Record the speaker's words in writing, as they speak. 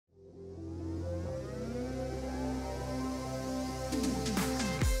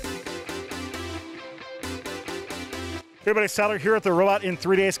Hey everybody, Tyler here at the Robot in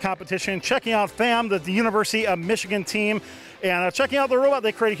 3 Days competition, checking out FAM, the University of Michigan team, and checking out the robot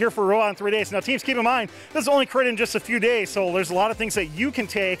they created here for Robot in 3 Days. Now teams, keep in mind, this is only created in just a few days, so there's a lot of things that you can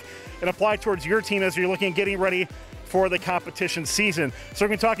take and apply towards your team as you're looking at getting ready for the competition season. So we're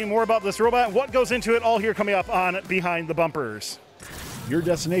going to be talking more about this robot and what goes into it, all here coming up on Behind the Bumpers. Your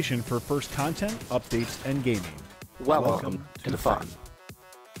destination for first content, updates, and gaming. Welcome to the fun.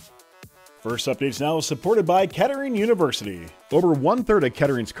 First Updates Now is supported by Kettering University. Over 1/3 of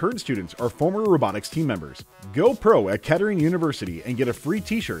Kettering's current students are former robotics team members. Go pro at Kettering University and get a free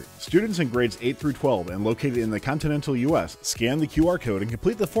t-shirt. Students in grades 8 through 12 and located in the continental US, scan the QR code and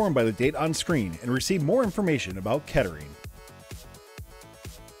complete the form by the date on screen and receive more information about Kettering.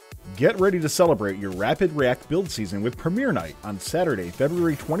 Get ready to celebrate your Rapid React build season with Premiere Night on Saturday,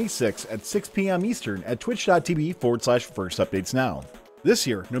 February 26th at 6 p.m. Eastern at twitch.tv/firstupdatesnow. This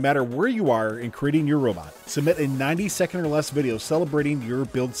year, no matter where you are in creating your robot, submit a 90-second or less video celebrating your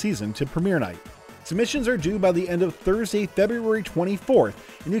build season to Premiere Night. Submissions are due by the end of Thursday, February 24th,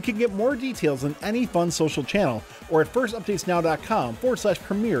 and you can get more details on any fun social channel or at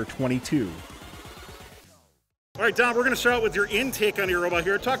firstupdatesnow.com/premiere22. All right, Don, we're going to start out with your intake on your robot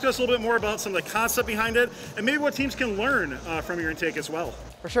here. Talk to us a little bit more about some of the concept behind it and maybe what teams can learn from your intake as well.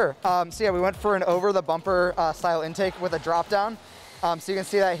 For sure. So yeah, we went for an over-the-bumper style intake with a drop-down. So you can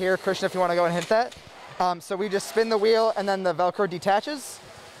see that here. Christian, if you want to go and hit that. So we just spin the wheel and then the Velcro detaches.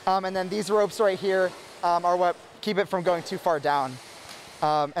 And then these ropes right here are what keep it from going too far down.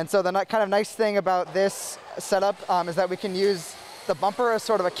 And so the kind of nice thing about this setup is that we can use the bumper as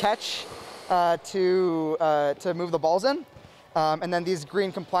sort of a catch to move the balls in. And then these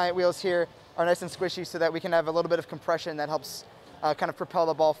green compliant wheels here are nice and squishy so that we can have a little bit of compression that helps kind of propel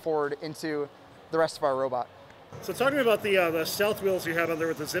the ball forward into the rest of our robot. So talk to me about the stealth wheels you have on there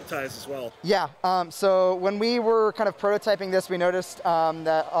with the zip ties as well. Yeah, so when we were kind of prototyping this, we noticed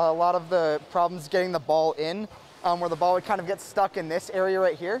that a lot of the problems getting the ball in, where the ball would kind of get stuck in this area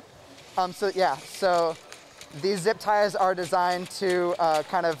right here. So these zip ties are designed to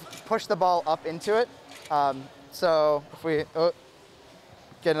kind of push the ball up into it. So if we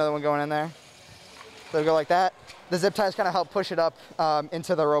get another one going in there, so we go like that. The zip ties kind of help push it up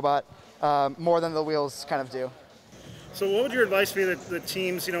into the robot more than the wheels kind of do. So what would your advice be to the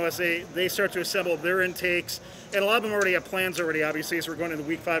teams, you know, as they start to assemble their intakes, and a lot of them already have plans already, obviously, as we're going into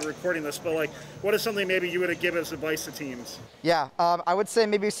week 5 recording this, but like, what is something maybe you would give as advice to teams? Yeah, I would say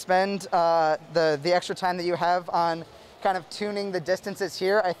maybe spend the extra time that you have on kind of tuning the distances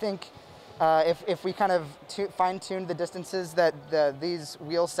here. I think if we kind of fine-tuned the distances that these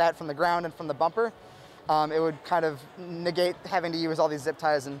wheels sat from the ground and from the bumper, it would kind of negate having to use all these zip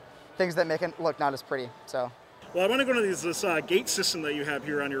ties and things that make it look not as pretty. So. Well, I want to go into this gate system that you have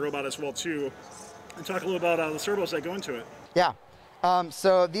here on your robot as well too, and talk a little about the servos that go into it. Yeah,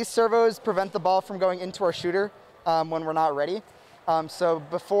 so these servos prevent the ball from going into our shooter when we're not ready. So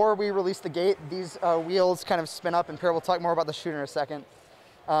before we release the gate, these wheels kind of spin up, and Pierre will talk more about the shooter in a second.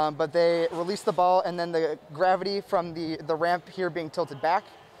 But they release the ball, and then the gravity from the ramp here being tilted back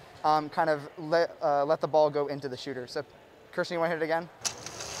kind of let the ball go into the shooter. So Kirsten, you want to hit it again?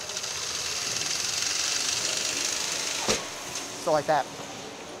 So like that.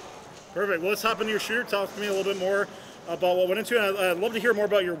 Perfect. Well, let's hop into your shooter. Talk to me a little bit more about what went into it. I'd love to hear more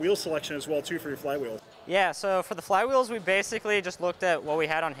about your wheel selection as well too for your flywheels. Yeah, so for the flywheels, we basically just looked at what we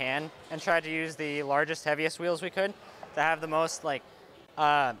had on hand and tried to use the largest, heaviest wheels we could to have the most like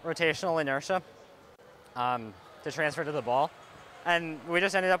rotational inertia to transfer to the ball. And we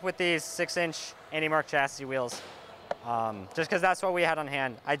just ended up with these 6-inch anti-mark chassis wheels, just because that's what we had on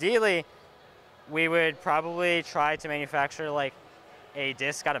hand. Ideally, we would probably try to manufacture like a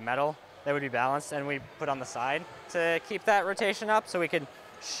disc out of metal that would be balanced and we put on the side to keep that rotation up so we could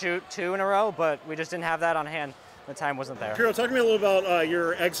shoot 2 in a row, but we just didn't have that on hand. The time wasn't there. Piro, talk to me a little about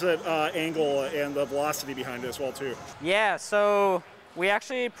your exit angle and the velocity behind it as well too. Yeah, so we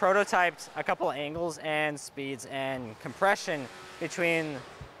actually prototyped a couple of angles and speeds and compression between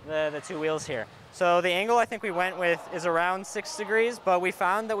the 2 wheels here. So the angle I think we went with is around 6 degrees, but we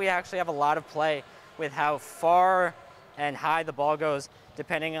found that we actually have a lot of play with how far and high the ball goes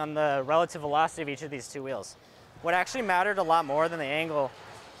depending on the relative velocity of each of these 2 wheels. What actually mattered a lot more than the angle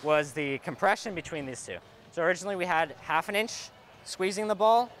was the compression between these 2. So originally we had 1/2 inch squeezing the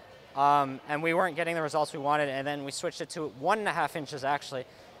ball, and we weren't getting the results we wanted, and then we switched it to 1.5 inches actually,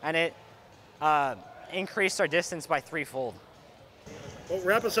 and it increased our distance by 3-fold. Well,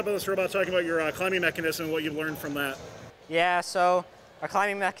 wrap us up on this robot talking about your climbing mechanism and what you learned from that. Yeah, so our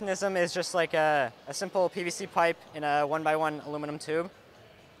climbing mechanism is just like a simple PVC pipe in a 1x1 aluminum tube.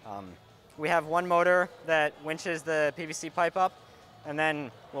 we have one motor that winches the PVC pipe up, and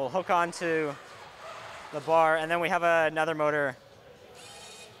then we'll hook onto the bar, and then we have another motor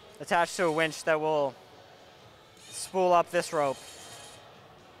attached to a winch that will spool up this rope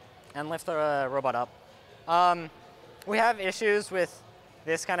and lift the robot up. We have issues with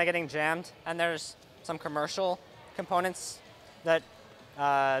this kind of getting jammed, and there's some commercial components that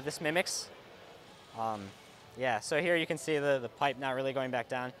this mimics. Yeah, so here you can see the pipe not really going back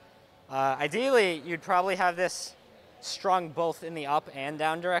down. Ideally, you'd probably have this strung both in the up and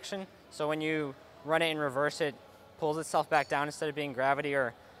down direction, so when you run it in reverse, it pulls itself back down instead of being gravity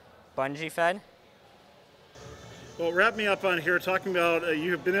or bungee fed. Well, wrap me up on here talking about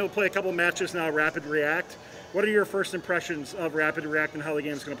you have been able to play a couple matches now, Rapid React. What are your first impressions of Rapid React and how the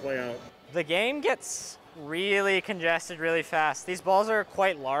game's going to play out? The game gets really congested really fast. These balls are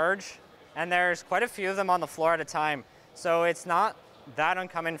quite large, and there's quite a few of them on the floor at a time. So it's not that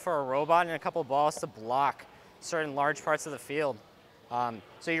uncommon for a robot and a couple balls to block certain large parts of the field.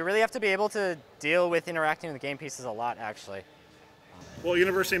 So you really have to be able to deal with interacting with the game pieces a lot, actually. Well,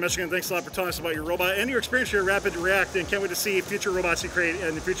 University of Michigan, thanks a lot for telling us about your robot and your experience here at Rapid React, and can't wait to see future robots you create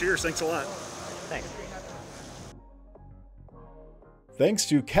in the future years. Thanks a lot. Thanks. Thanks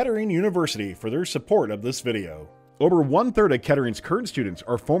to Kettering University for their support of this video. Over 1/3 of Kettering's current students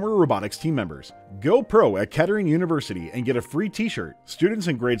are former robotics team members. Go pro at Kettering University and get a free t-shirt. Students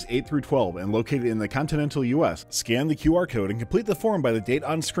in grades 8 through 12 and located in the continental US, scan the QR code and complete the form by the date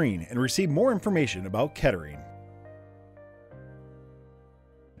on screen and receive more information about Kettering.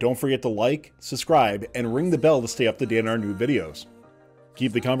 Don't forget to like, subscribe, and ring the bell to stay up to date on our new videos.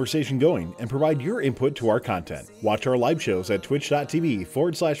 Keep the conversation going and provide your input to our content. Watch our live shows at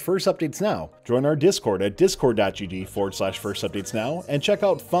twitch.tv/firstupdatesnow. Join our Discord at discord.gg/firstupdatesnow and check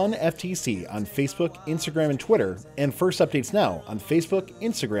out Fun FTC on Facebook, Instagram, and Twitter, and First Updates Now on Facebook,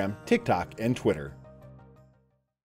 Instagram, TikTok, and Twitter.